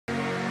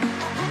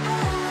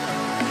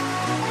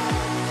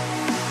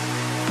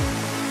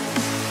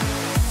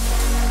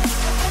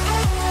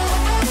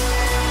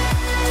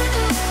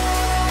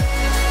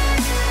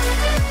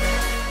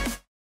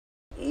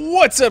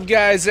What's up,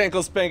 guys?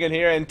 Anklespankin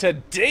here, and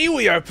today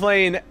we are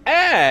playing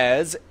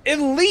as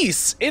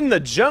Elise in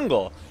the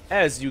Jungle,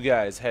 as you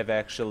guys have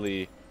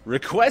actually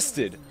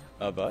requested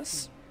of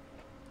us.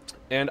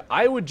 And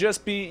I would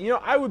just be,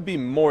 I would be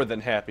more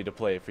than happy to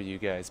play it for you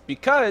guys,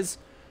 because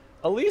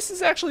Elise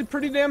is actually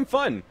pretty damn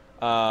fun.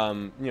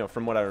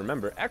 From what I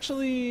remember.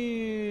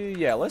 Actually,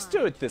 yeah, let's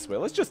do it this way.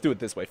 Let's just do it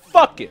this way.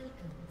 Fuck it.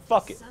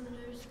 Fuck it.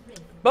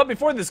 But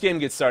before this game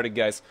gets started,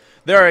 guys,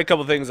 there are a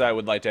couple things I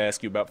would like to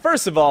ask you about.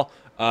 First of all,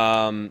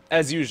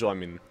 as usual, I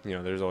mean,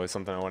 there's always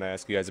something I want to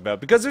ask you guys about,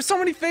 because there's so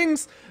many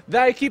things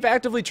that I keep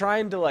actively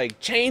trying to, like,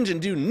 change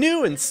and do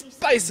new and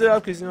spice it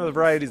up, because, the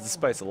variety is the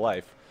spice of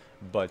life.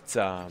 But,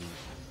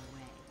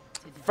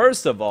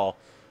 first of all,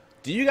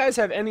 do you guys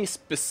have any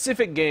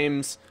specific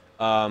games,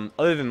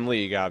 other than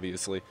League,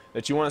 obviously,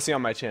 that you want to see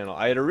on my channel?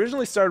 I had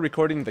originally started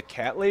recording The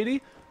Cat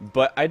Lady,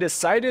 but I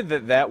decided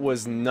that that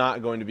was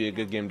not going to be a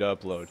good game to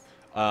upload.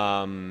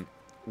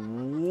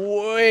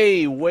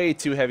 Way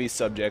too heavy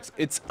subjects.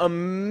 It's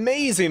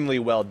amazingly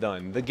well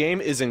done. The game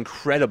is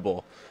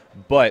incredible,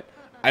 but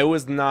I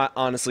was not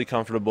honestly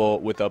comfortable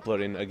with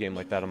uploading a game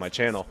like that on my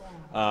channel,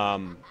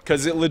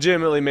 because it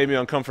legitimately made me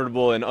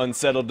uncomfortable and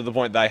unsettled to the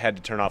point that I had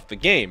to turn off the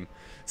game.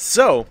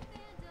 So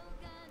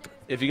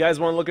if you guys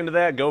want to look into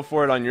that, go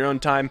for it on your own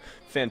time.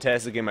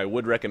 Fantastic game. I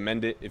would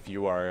recommend it if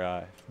you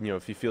are,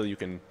 if you feel you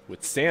can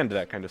withstand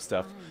that kind of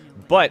stuff.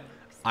 But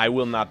I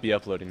will not be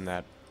uploading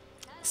that.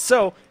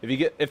 So,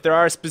 if there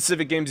are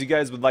specific games you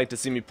guys would like to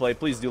see me play,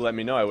 please do let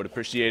me know. I would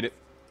appreciate it.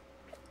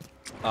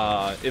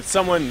 If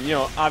someone,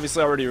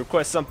 obviously already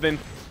requests something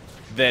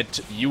that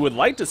you would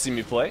like to see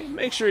me play,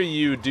 make sure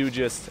you do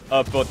just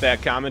upvote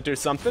that comment or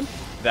something.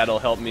 That'll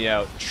help me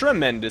out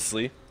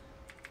tremendously.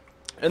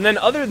 And then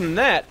other than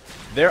that,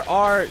 there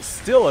are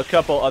still a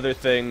couple other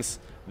things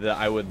that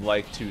I would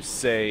like to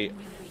say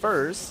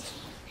first.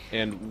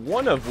 And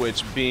one of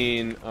which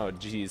being, oh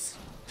jeez.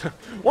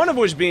 One of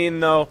which being,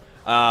 though,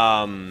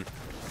 I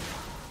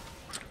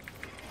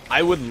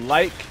would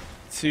like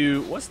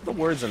to, what's the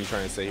words I'm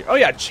trying to say here? Oh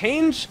yeah,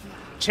 change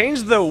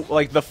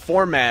the, the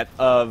format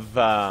of,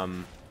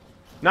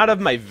 not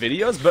of my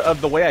videos, but of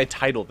the way I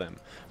title them.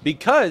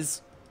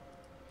 Because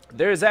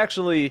there's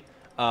actually,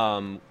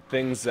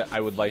 things that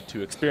I would like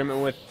to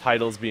experiment with,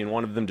 titles being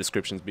one of them,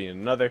 descriptions being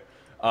another,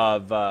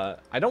 of, I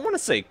don't want to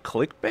say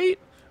clickbait,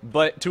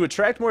 but to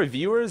attract more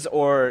viewers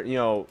or,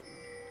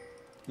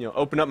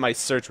 open up my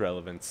search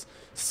relevance.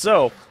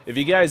 So, if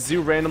you guys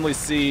do randomly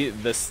see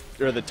this,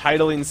 or the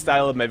titling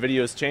style of my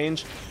videos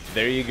change,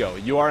 there you go.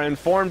 You are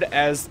informed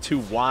as to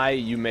why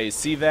you may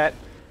see that,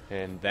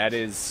 and that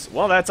is,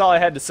 well, that's all I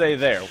had to say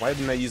there. Why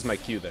didn't I use my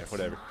Q there?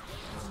 Whatever.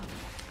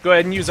 Go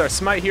ahead and use our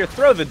smite here,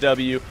 throw the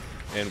W,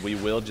 and we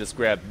will just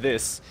grab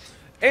this.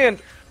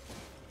 And,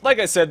 like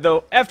I said,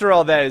 though, after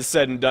all that is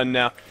said and done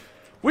now,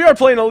 we are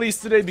playing Elise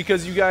today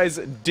because you guys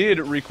did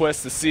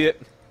request to see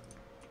it.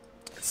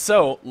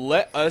 So,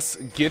 let us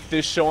get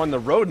this show on the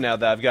road now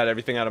that I've got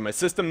everything out of my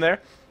system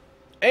there.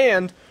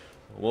 And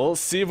we'll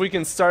see if we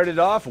can start it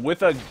off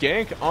with a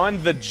gank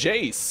on the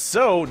Jace.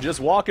 So,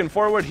 just walking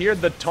forward here,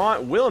 the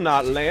taunt will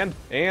not land.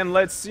 And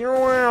let's see,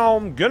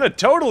 I'm gonna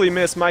totally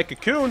miss my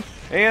cocoon.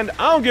 And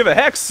I don't give a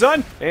heck,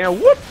 son.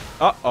 And whoop,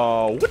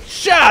 uh-oh,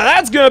 whatcha,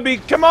 that's gonna be,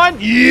 come on.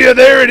 Yeah,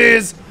 there it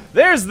is.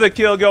 There's the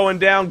kill going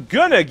down.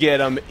 Gonna get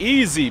him,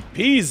 easy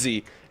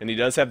peasy. And he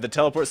does have the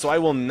teleport, so I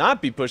will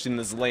not be pushing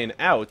this lane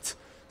out.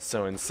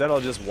 So instead,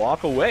 I'll just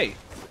walk away.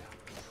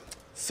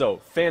 So,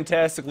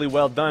 fantastically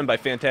well done. By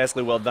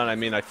fantastically well done, I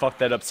mean I fucked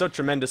that up so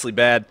tremendously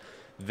bad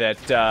that,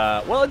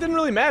 well, it didn't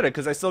really matter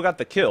because I still got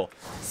the kill.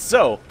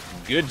 So,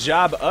 good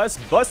job us.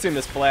 Busting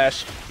this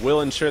flash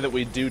will ensure that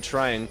we do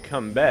try and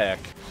come back.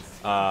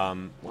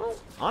 Well,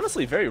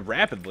 honestly, very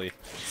rapidly.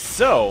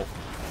 So,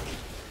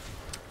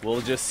 we'll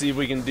just see if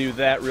we can do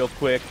that real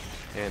quick.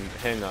 And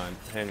hang on.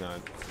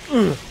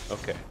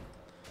 Okay.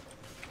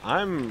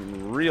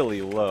 I'm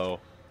really low.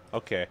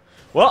 Okay.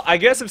 Well, I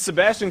guess if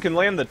Sebastian can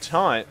land the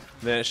taunt,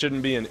 then it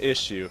shouldn't be an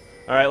issue.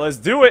 Alright, let's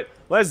do it!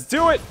 Let's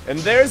do it! And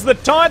there's the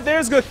taunt!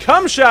 There's the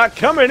cum shot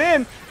coming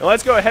in! And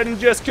let's go ahead and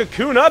just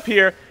cocoon up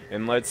here.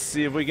 And let's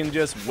see if we can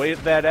just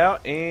wait that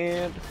out.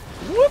 And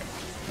whoop!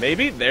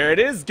 Maybe. There it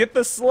is. Get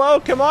the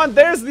slow. Come on.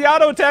 There's the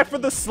auto attack for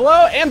the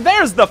slow. And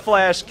there's the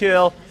flash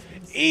kill.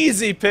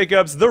 Easy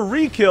pickups. The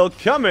re-kill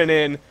coming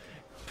in.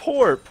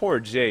 Poor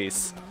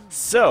Jace.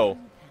 So,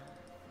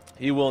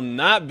 he will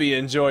not be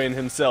enjoying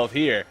himself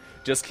here.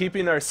 Just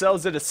keeping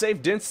ourselves at a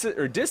safe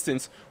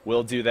distance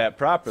will do that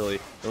properly.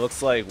 It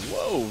looks like,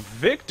 whoa,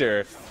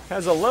 Victor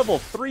has a level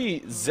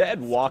 3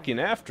 Zed walking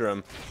after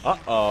him.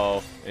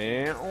 Uh-oh.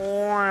 And,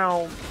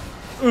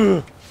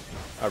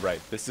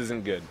 alright, this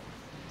isn't good.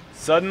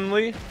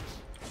 Suddenly,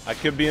 I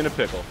could be in a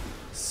pickle.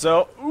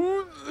 So,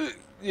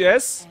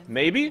 yes,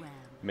 maybe,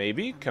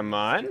 come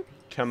on,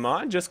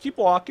 just keep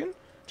walking.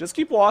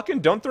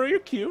 Don't throw your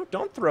Q,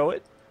 don't throw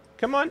it.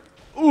 Come on.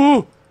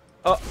 Ooh!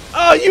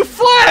 Oh, you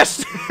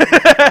flashed!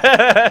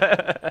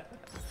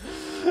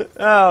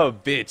 Oh,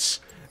 bitch.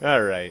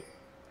 Alright.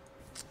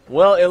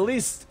 Well, at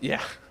least,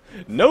 yeah.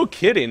 No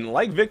kidding,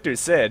 like Victor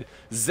said,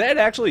 Zed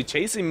actually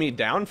chasing me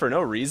down for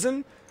no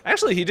reason.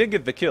 Actually, he did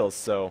get the kills,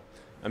 so,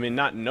 I mean,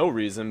 not no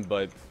reason,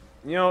 but,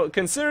 you know,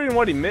 considering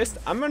what he missed,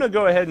 I'm going to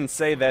go ahead and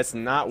say that's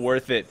not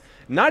worth it.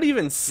 Not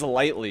even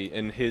slightly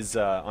in his,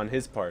 on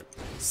his part.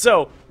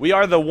 So, we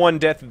are the one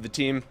death of the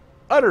team.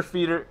 Utter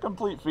feeder,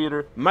 complete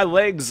feeder. My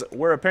legs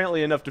were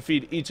apparently enough to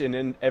feed each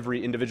and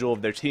every individual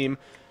of their team.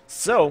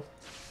 So,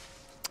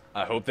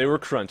 I hope they were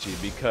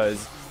crunchy,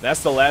 because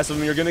that's the last of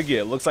them you're going to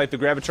get. Looks like the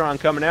Gravitron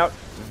coming out.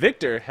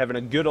 Victor having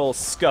a good old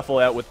scuffle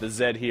out with the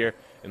Zed here.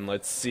 And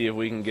let's see if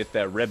we can get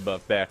that red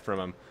buff back from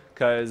him.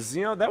 Because,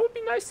 you know, that would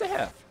be nice to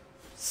have.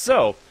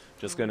 So,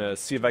 just going to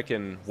see if I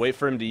can wait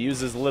for him to use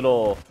his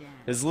little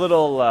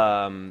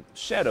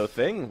shadow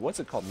thing. What's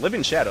it called?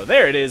 Living Shadow.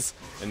 There it is.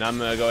 And I'm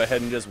going to go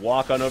ahead and just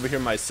walk on over here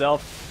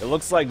myself. It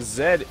looks like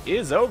Zed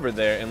is over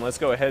there. And let's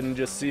go ahead and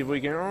just see if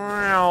we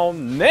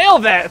can nail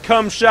that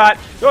cum shot.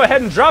 Go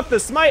ahead and drop the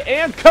smite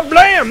and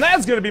kablam!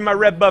 That's going to be my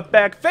red buff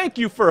back. Thank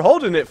you for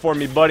holding it for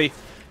me, buddy.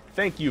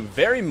 Thank you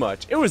very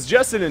much. It was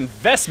just an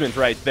investment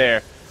right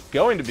there.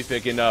 Going to be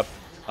picking up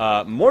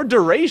more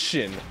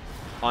duration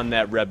on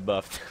that red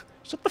buff.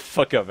 Shut the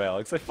fuck up,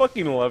 Alex. I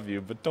fucking love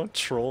you, but don't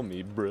troll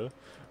me, bruh.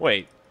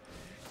 Wait.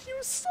 You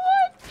slut!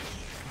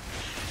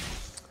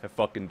 I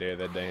fucking dare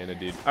that Diana,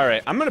 dude.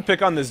 Alright, I'm gonna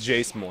pick on this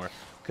Jace more.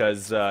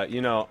 Because,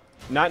 you know,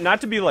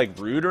 not to be, like,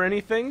 rude or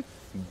anything,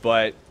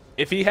 but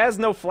if he has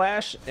no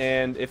flash,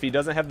 and if he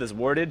doesn't have this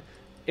warded,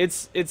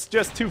 it's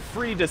just too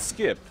free to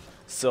skip.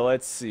 So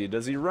let's see.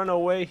 Does he run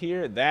away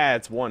here?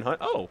 That's 100.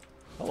 Oh,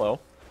 hello.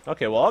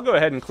 Okay, well, I'll go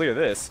ahead and clear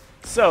this.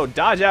 So,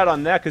 dodge out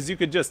on that, because you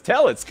could just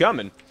tell it's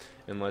coming.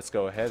 And let's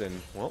go ahead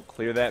and, well,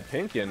 clear that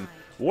pink and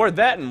ward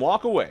that and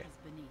walk away.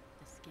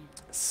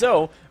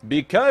 So,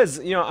 because,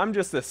 you know, I'm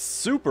just a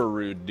super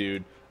rude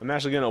dude, I'm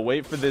actually going to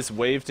wait for this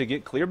wave to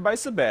get cleared by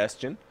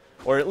Sebastian,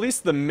 or at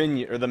least the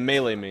minion, or the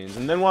melee mains.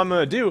 And then what I'm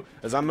going to do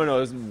is I'm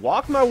going to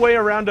walk my way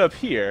around up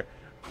here,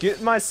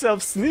 get myself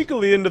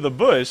sneakily into the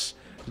bush,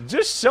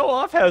 just show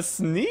off how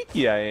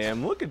sneaky I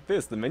am. Look at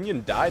this. The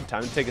minion died.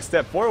 Time to take a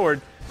step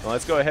forward. Well,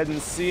 let's go ahead and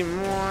see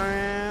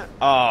more.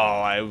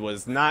 Oh, I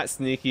was not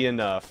sneaky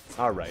enough.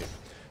 Alright.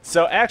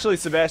 So, actually,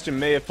 Sebastian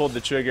may have pulled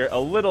the trigger a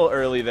little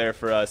early there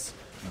for us,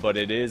 but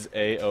it is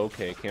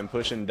a-okay. Can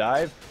push and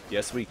dive?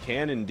 Yes, we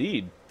can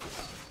indeed.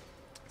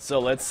 So,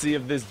 let's see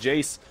if this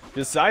Jace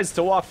decides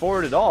to walk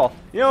forward at all.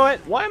 You know what?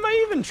 Why am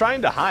I even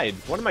trying to hide?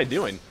 What am I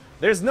doing?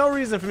 There's no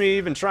reason for me to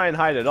even try and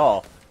hide at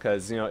all.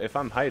 Because, you know, if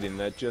I'm hiding,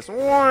 that just...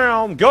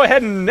 Go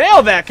ahead and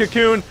nail that,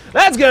 Cocoon!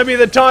 That's going to be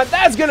the taunt!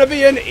 That's going to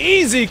be an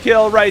easy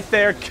kill right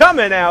there!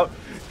 Coming out!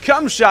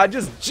 Cum shot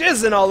just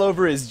jizzing all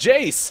over his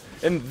Jace!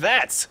 And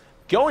that's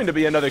going to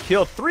be another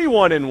kill.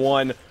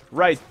 3-1-1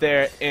 right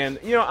there. And,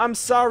 you know, I'm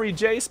sorry,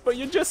 Jace, but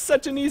you're just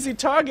such an easy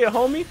target,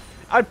 homie.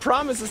 I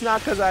promise it's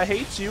not because I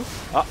hate you.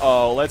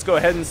 Uh-oh, let's go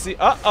ahead and see.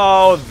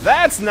 Uh-oh,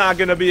 that's not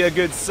going to be a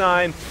good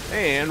sign.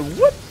 And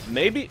whoop,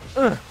 maybe.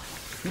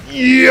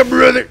 Yeah,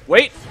 brother!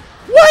 Wait.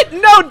 What?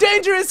 No,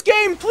 dangerous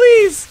game,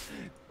 please!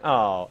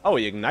 Oh,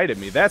 he ignited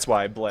me. That's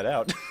why I bled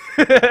out.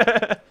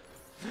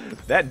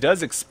 That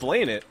does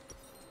explain it.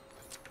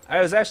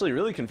 I was actually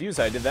really confused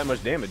how I did that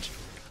much damage.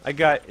 I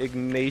got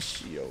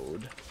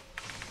Ignatio'd.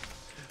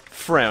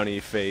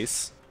 Frowny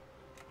face.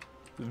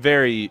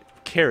 Very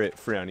carrot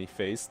frowny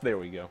face. There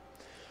we go.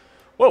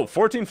 Whoa,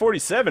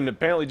 1447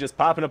 apparently just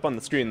popping up on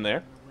the screen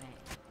there.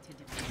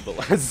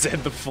 But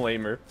Zed the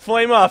Flamer.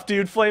 Flame off,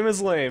 dude. Flame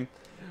is lame.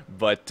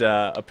 But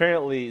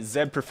apparently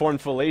Zed performed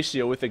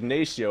fellatio with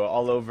Ignacio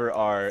all over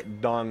our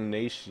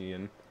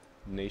Dongnation.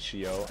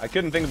 Natio. I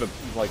couldn't think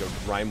of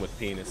a rhyme with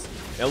penis.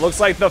 It looks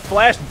like the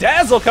Flash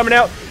Dazzle coming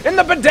out, and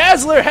the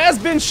Bedazzler has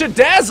been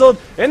shadazzled,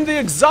 and the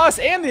Exhaust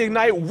and the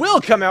Ignite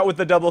will come out with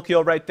the double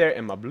kill right there.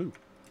 And my blue.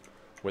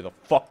 Where the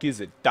fuck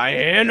is it?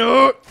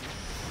 Diana!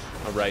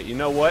 Alright, you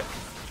know what?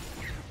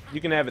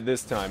 You can have it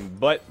this time.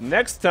 But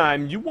next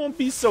time, you won't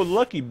be so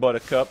lucky,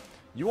 Buttercup.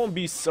 You won't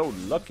be so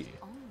lucky.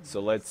 So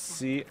let's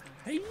see.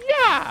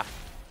 Yeah.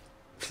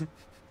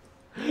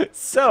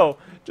 So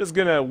just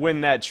gonna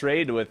win that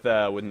trade with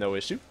no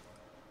issue.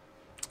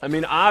 I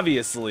mean,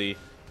 obviously,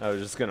 I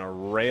was just gonna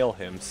rail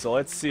him. So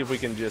let's see if we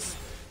can just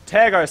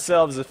tag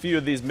ourselves a few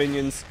of these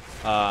minions.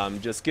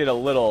 Just get a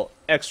little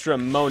extra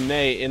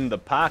Monet in the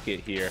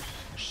pocket here.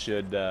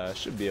 Should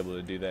be able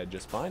to do that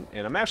just fine.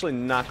 And I'm actually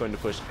not going to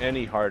push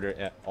any harder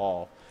at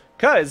all,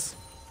 cause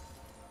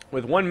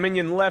with one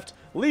minion left,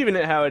 leaving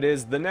it how it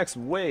is, the next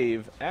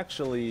wave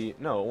actually...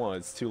 No, well,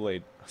 it's too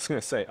late. I was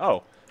going to say,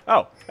 oh,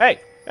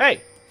 hey,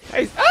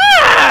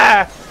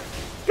 ah!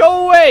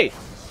 Go away!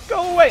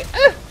 Go away!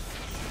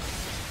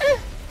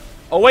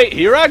 Oh, wait,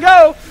 here I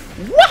go!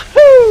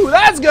 Woohoo!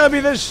 That's going to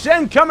be the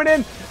Shen coming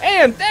in,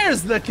 and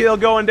there's the kill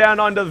going down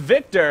onto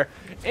Victor.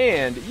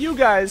 And you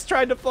guys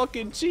tried to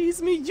fucking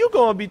cheese me? You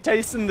gonna be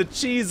tasting the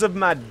cheese of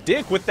my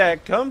dick with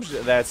that cum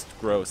shit. That's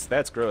gross.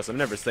 That's gross. I'm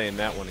never saying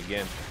that one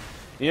again.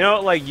 You know,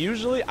 like,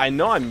 usually, I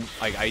know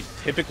I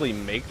typically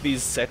make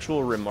these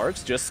sexual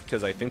remarks just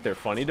because I think they're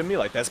funny to me,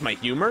 like, that's my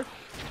humor,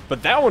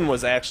 but that one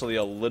was actually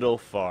a little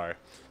far.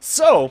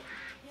 So,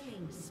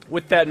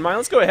 with that in mind,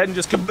 let's go ahead and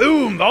just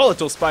kaboom!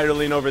 Volatile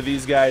Spiderling over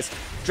these guys.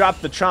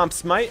 Drop the Chomp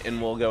Smite,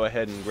 and we'll go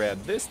ahead and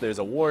grab this. There's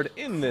a ward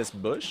in this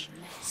bush.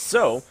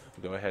 So,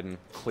 we'll go ahead and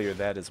clear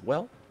that as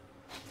well.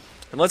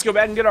 And let's go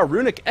back and get our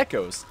Runic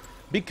Echoes.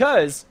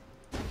 Because,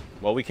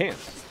 well, we can.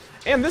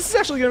 And this is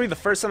actually going to be the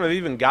first time I've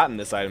even gotten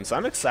this item, so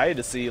I'm excited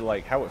to see,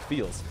 like, how it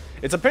feels.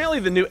 It's apparently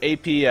the new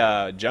AP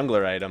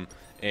jungler item,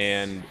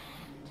 and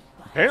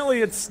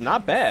apparently it's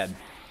not bad.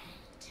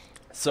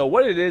 So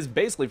what it is,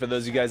 basically, for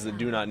those of you guys that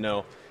do not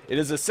know, it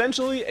is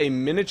essentially a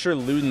miniature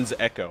Luden's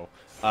Echo.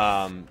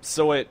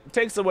 So it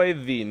takes away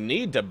the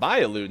need to buy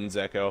a Luden's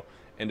Echo,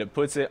 and it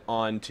puts it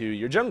onto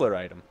your jungler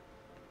item.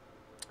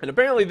 And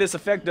apparently this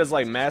effect does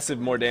like massive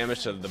more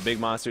damage to the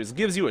big monsters. It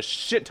gives you a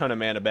shit ton of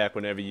mana back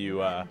whenever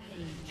you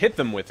hit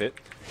them with it,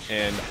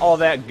 and all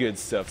that good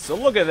stuff. So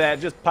look at that,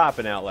 just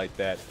popping out like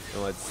that.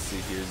 And let's see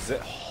here.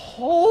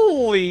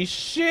 Holy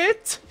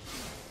shit!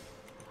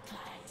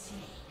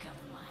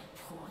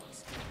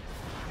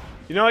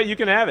 You know what? You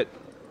can have it.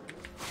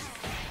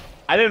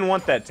 I didn't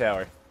want that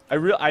tower.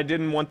 I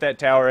didn't want that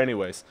tower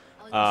anyways.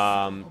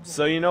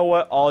 So you know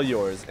what? All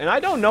yours. And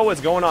I don't know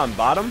what's going on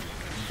bottom,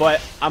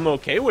 but I'm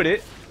okay with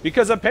it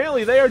because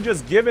apparently they are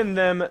just giving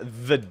them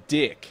the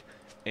dick.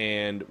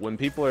 And when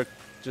people are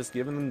just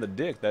giving them the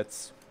dick,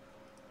 that's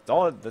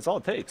all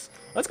it takes.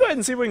 Let's go ahead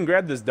and see if we can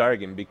grab this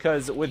Dargon,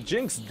 because with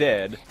Jinx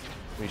dead,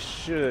 we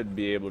should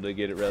be able to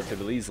get it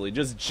relatively easily.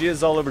 Just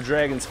jizz all over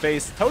Dragon's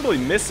face. Totally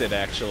miss it,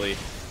 actually,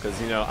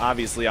 because, you know,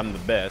 obviously I'm the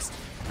best.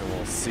 And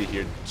we'll see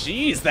here.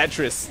 Jeez, that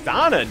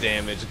Tristana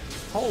damage.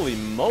 Holy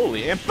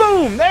moly. And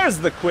boom! There's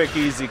the quick,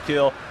 easy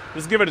kill.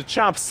 Just give it a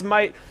Chomp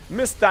Smite.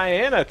 Miss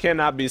Diana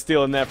cannot be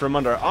stealing that from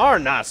under our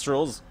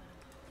nostrils.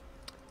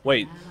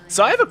 Wait,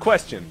 so I have a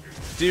question.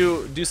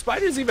 Do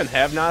spiders even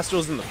have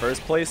nostrils in the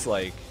first place?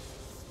 Like,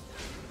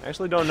 I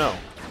actually don't know.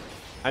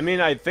 I mean,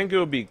 I think it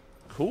would be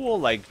cool.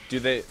 Like, do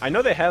they... I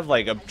know they have,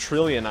 like, 1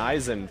 trillion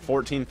eyes and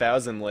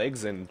 14,000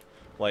 legs and,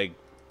 like,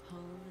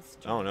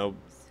 I don't know,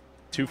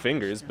 2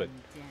 fingers, but...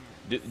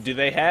 Do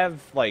they have,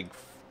 like,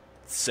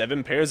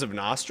 7 pairs of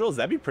nostrils?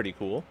 That'd be pretty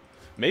cool.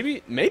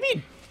 Maybe,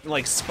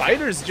 like,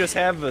 spiders just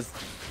have,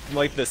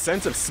 like, the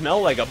sense of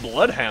smell like a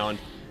bloodhound.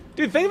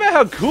 Dude, think about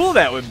how cool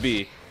that would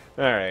be.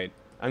 Alright,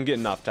 I'm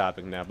getting off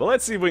topic now, but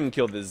let's see if we can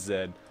kill this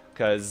Zed.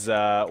 Because,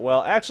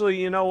 well, actually,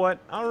 you know what?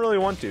 I don't really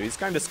want to. He's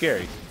kind of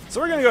scary.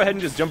 So we're going to go ahead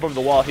and just jump over the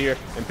wall here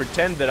and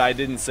pretend that I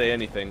didn't say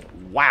anything.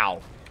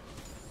 Wow.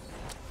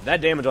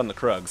 That damage on the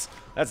Krugs.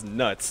 That's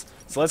nuts.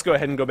 So let's go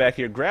ahead and go back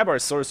here, grab our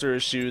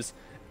Sorcerer's Shoes,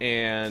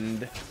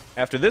 and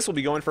after this we'll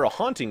be going for a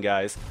Haunting,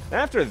 guys.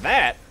 And after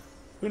that,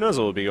 who knows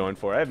what we'll be going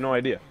for? I have no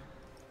idea.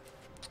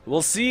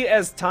 We'll see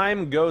as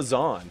time goes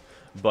on.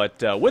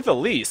 But with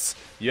Elise,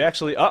 you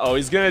actually... Uh-oh,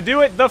 he's going to do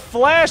it! The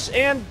Flash,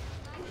 and...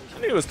 I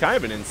knew it was kind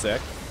of an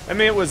insect. I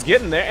mean, it was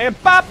getting there, and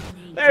pop!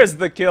 There's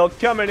the kill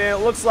coming in.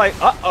 It looks like...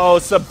 Uh-oh,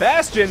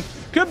 Sebastian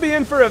could be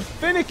in for a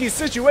finicky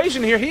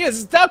situation here. He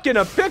is stuck in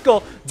a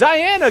pickle.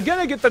 Diana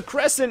gonna get the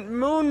crescent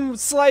moon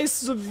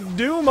slice of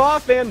doom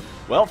off, and,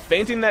 well,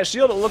 fainting that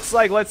shield, it looks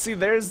like. Let's see,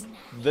 there's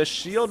the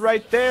shield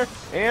right there,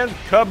 and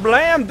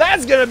kablam!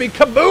 That's gonna be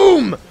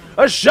kaboom!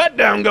 A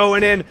shutdown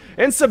going in,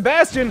 and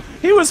Sebastian,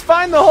 he was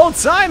fine the whole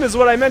time is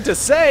what I meant to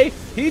say.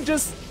 He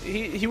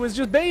was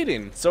just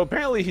baiting. So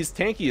apparently he's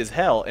tanky as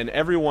hell, and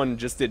everyone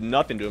just did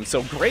nothing to him.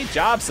 So great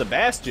job,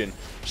 Sebastian,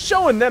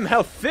 showing them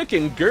how thick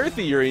and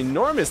girthy your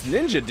enormous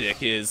ninja dick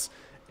is.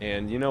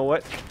 And you know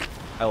what?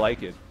 I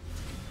like it.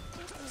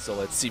 So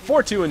let's see,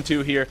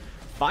 4-2-2 here,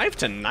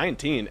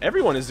 5-19.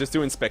 Everyone is just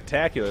doing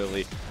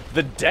spectacularly.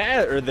 The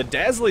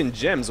dazzling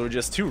gems were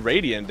just too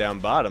radiant down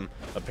bottom,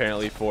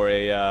 apparently, for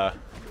a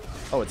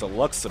oh, it's a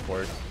Lux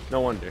support.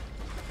 No wonder.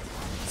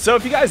 So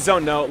if you guys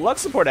don't know,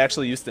 Lux support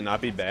actually used to not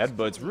be bad,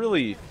 but it's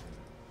really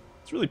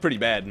pretty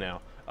bad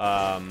now.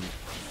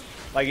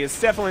 Like,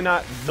 it's definitely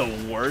not the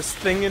worst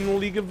thing in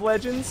League of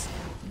Legends,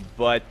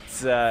 but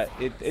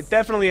it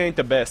definitely ain't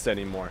the best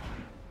anymore.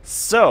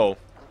 So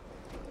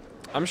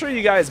I'm sure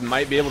you guys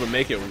might be able to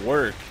make it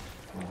work,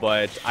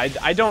 but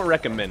I don't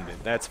recommend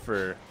it. That's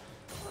for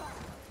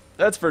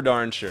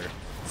darn sure.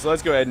 So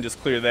let's go ahead and just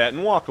clear that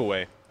and walk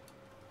away.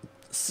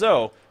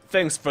 So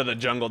thanks for the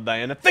jungle,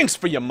 Diana. Thanks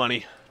for your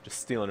money.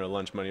 Just stealing her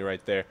lunch money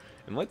right there.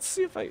 And let's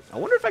see if I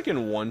wonder if I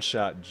can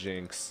one-shot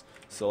Jinx.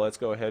 So let's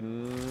go ahead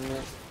and...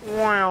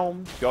 Wow.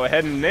 Go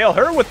ahead and nail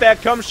her with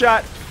that cum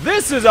shot.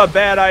 This is a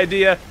bad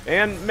idea.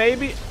 And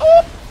maybe...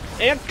 Oh!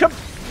 And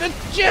the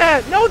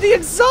jet! No, the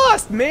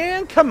exhaust,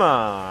 man! Come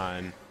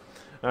on.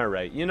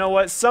 Alright, you know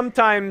what?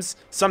 Sometimes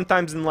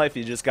in life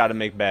you just gotta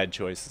make bad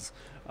choices.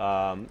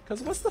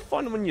 Because what's the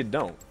fun when you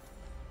don't?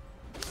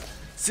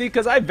 See,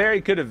 because I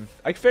very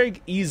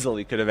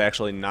easily could have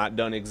actually not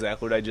done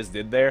exactly what I just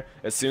did there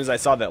as soon as I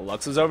saw that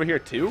Lux was over here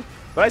too.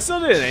 But I still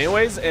did it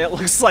anyways, and it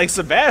looks like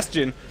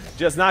Sebastian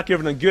just not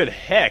giving a good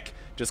heck.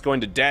 Just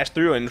going to dash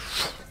through and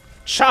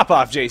chop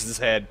off Jace's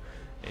head.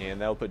 And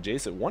that'll put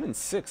Jace at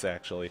 1-6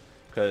 actually,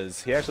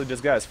 because he actually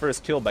just got his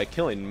first kill by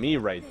killing me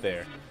right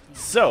there.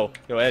 So,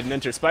 go ahead and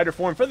enter spider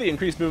form for the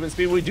increased movement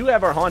speed. We do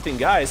have our haunting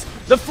guys.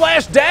 The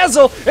flash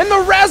dazzle and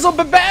the razzle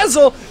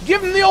babazzle.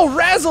 Give him the old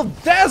razzle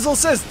dazzle,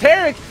 says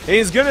Tarek. And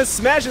he's gonna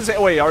smash his,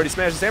 wait, he already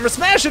smashed his hammer.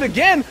 Smash it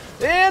again.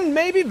 And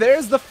maybe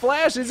there's the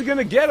flash. Is he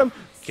gonna get him?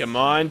 Come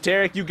on,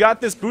 Tarek, you got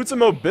this. Boots of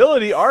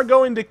mobility are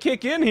going to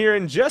kick in here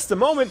in just a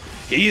moment.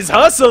 He's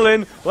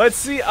hustling. Let's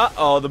see.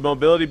 Uh-oh, the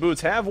mobility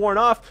boots have worn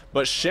off,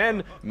 but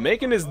Shen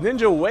making his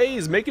ninja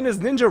ways, making his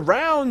ninja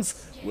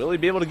rounds. Will he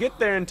be able to get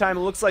there in time?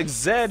 It looks like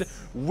Zed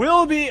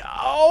will be.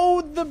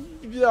 Oh,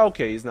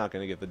 okay, he's not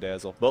going to get the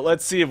dazzle, but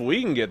let's see if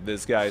we can get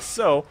this guy.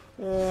 So,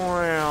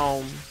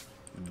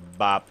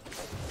 bop.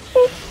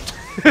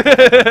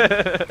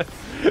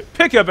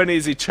 Pick up an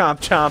easy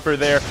chomper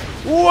there.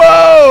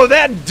 Whoa,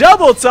 that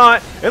double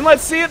taunt. And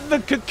let's see if the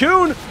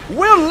cocoon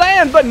will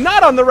land, but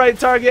not on the right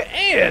target.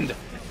 And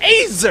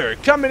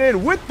Azer coming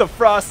in with the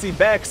frosty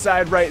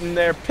backside right in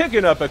there,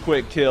 picking up a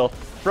quick kill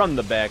from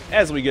the back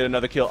as we get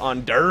another kill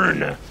on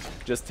Dern.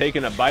 Just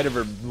taking a bite of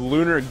her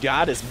lunar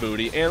goddess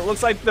booty. And it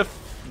looks like the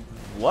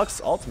Lux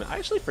ultimate. I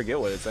actually forget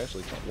what it's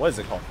actually called. What is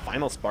it called?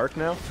 Final Spark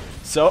now?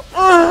 So,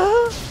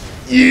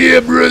 yeah,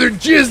 brother,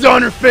 jizzed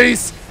on her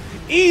face.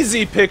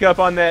 Easy pickup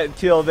on that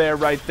kill there,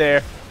 right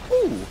there.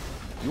 Ooh,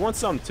 you want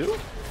some too?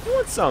 You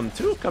want some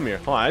too? Come here.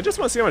 Hold on, I just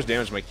want to see how much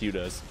damage my Q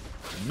does.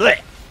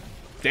 Blech.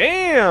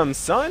 Damn,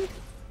 son.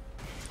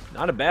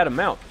 Not a bad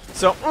amount.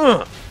 So,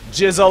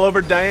 jizz all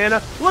over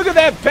Diana. Look at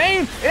that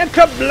pain and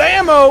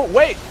kablamo.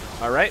 Wait.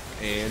 All right,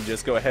 and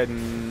just go ahead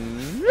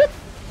and.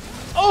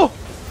 Oh,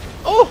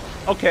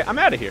 okay, I'm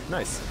out of here.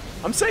 Nice.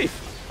 I'm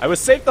safe. I was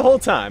safe the whole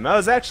time. I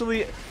was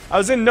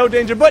in no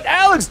danger, but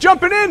Alex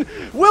jumping in.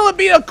 Will it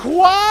be a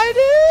quad?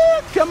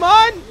 Come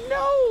on.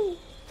 No.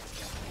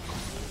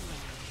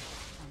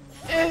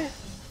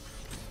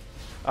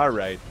 All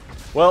right.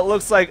 Well, it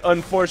looks like,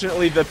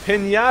 unfortunately, the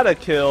pinata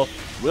kill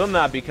will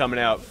not be coming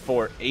out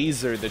for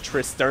Azer the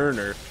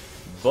Tristerner.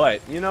 But,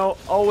 you know,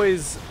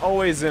 always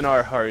in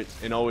our heart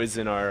and always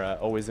in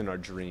our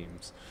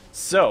dreams.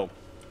 So,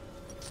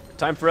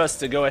 time for us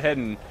to go ahead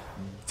and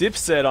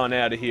dipset on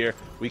out of here.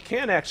 We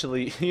can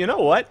actually, you know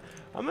what?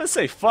 I'm going to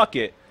say fuck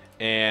it,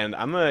 and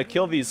I'm going to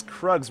kill these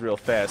Krugs real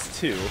fast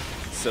too,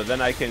 so then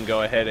I can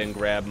go ahead and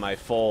grab my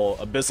full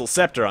Abyssal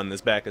Scepter on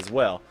this back as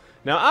well.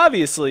 Now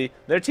obviously,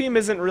 their team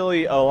isn't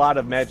really a lot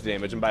of magic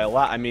damage, and by a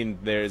lot I mean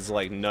there's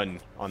like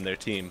none on their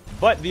team.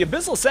 But the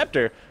Abyssal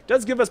Scepter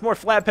does give us more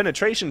flat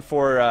penetration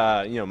for,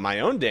 you know, my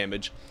own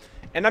damage.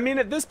 And I mean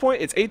at this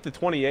point it's 8 to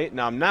 28.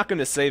 Now I'm not going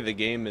to say the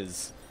game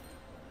is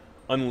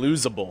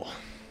unlosable,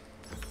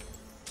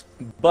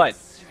 but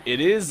it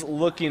is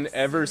looking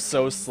ever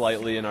so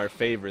slightly in our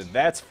favor,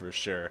 that's for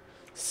sure.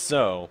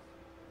 So,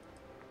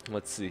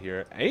 let's see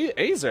here.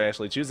 Azer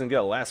actually choosing to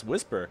get a Last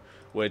Whisper,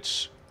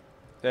 which,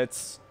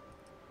 that's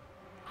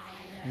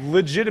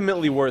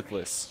legitimately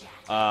worthless.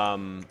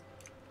 There's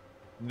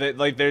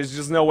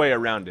just no way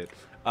around it.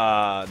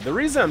 The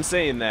reason I'm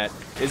saying that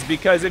is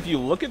because if you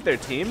look at their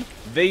team,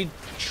 they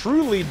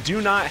truly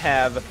do not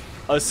have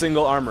a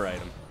single armor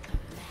item.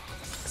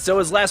 So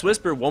his Last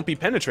Whisper won't be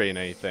penetrating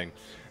anything.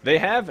 They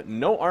have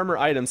no armor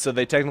items, so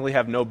they technically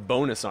have no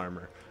bonus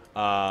armor.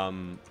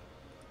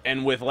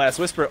 And with Last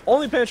Whisper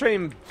only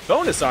penetrating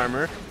bonus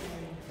armor,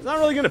 it's not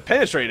really going to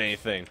penetrate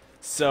anything.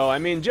 So, I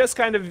mean, just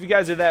kind of if you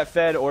guys are that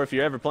fed, or if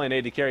you're ever playing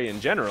AD carry in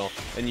general,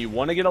 and you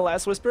want to get a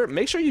Last Whisper,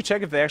 make sure you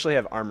check if they actually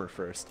have armor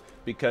first.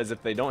 Because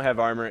if they don't have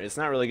armor, it's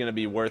not really going to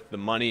be worth the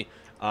money,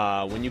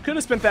 when you could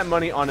have spent that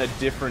money on a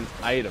different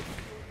item.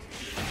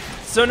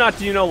 So not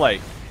to, you know, like,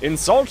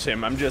 insult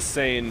him, I'm just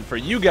saying for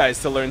you guys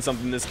to learn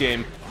something in this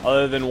game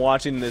other than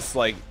watching this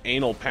like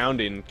anal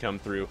pounding come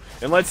through.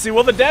 And let's see,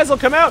 will the Dazzle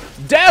come out?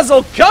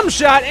 Dazzle cum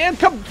shot and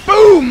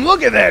kaboom!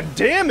 Look at that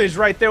damage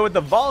right there with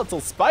the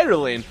volatile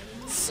Spiderling.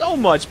 So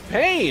much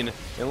pain.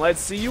 And let's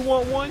see, you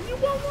want one? You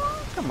want one?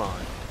 Come on.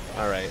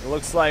 Alright, it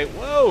looks like,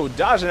 whoa,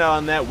 dodging out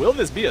on that. Will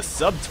this be a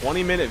sub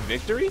 20-minute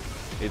victory?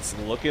 It's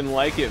looking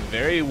like it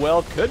very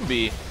well could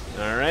be.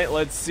 Alright,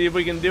 let's see if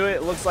we can do it.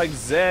 It looks like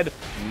Zed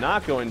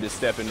not going to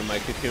step into my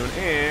cocoon,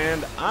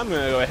 and I'm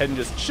going to go ahead and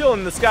just chill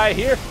in the sky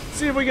here,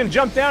 see if we can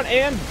jump down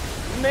and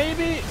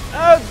maybe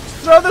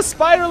throw the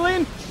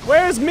Spiderling.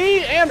 Where's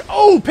me? And,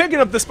 oh, picking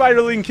up the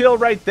Spiderling kill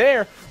right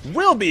there.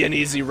 Will be an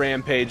easy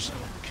rampage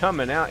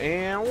coming out,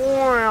 and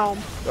wow,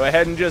 go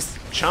ahead and just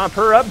chomp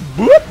her up.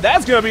 Boop,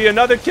 that's going to be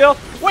another kill.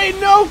 Wait,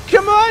 no,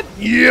 come on.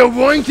 Yeah,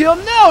 one kill.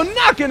 No,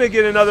 not going to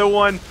get another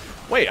one.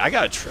 Wait, I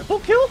got a triple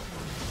kill?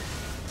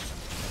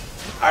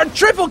 Our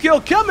triple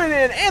kill coming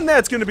in, and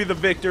that's going to be the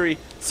victory.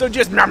 So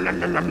just nom, nom,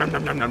 nom, nom, nom,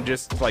 nom, nom, nom,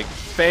 just like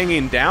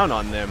banging down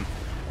on them.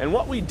 And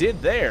what we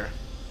did there,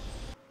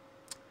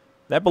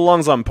 that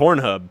belongs on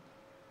Pornhub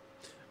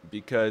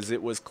because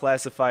it was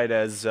classified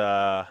as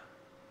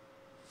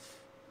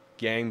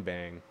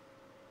gangbang.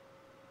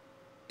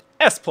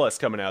 S+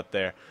 coming out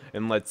there.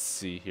 And let's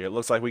see here. It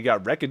looks like we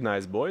got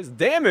recognized, boys.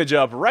 Damage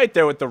up right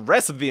there with the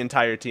rest of the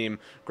entire team.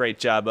 Great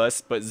job,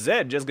 us. But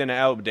Zed just going to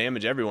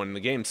out-damage everyone in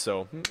the game,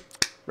 so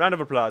round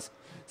of applause.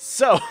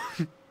 So,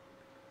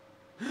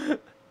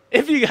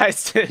 if you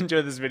guys did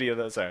enjoy this video,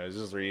 though, sorry, I was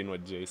just reading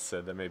what Jace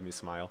said. That made me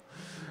smile.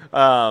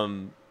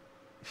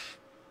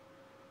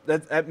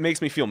 That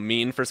makes me feel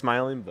mean for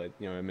smiling, but,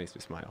 you know, it makes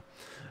me smile.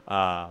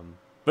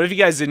 But if you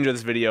guys did enjoy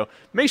this video,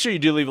 make sure you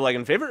do leave a like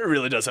and favorite. It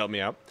really does help me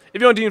out.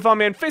 If you want to, you can follow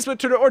me on Facebook,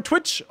 Twitter, or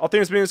Twitch. All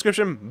things will be in the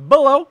description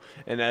below.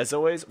 And as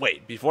always,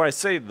 wait, before I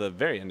say the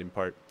very ending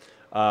part,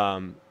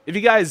 if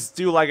you guys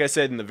do, like I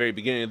said in the very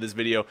beginning of this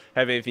video,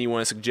 have anything you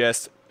want to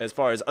suggest as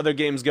far as other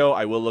games go,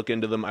 I will look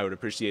into them. I would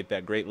appreciate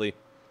that greatly.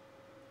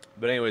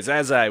 But anyways,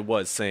 as I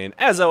was saying,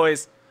 as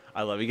always,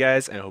 I love you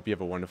guys, and I hope you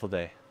have a wonderful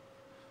day.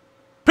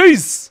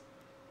 Peace!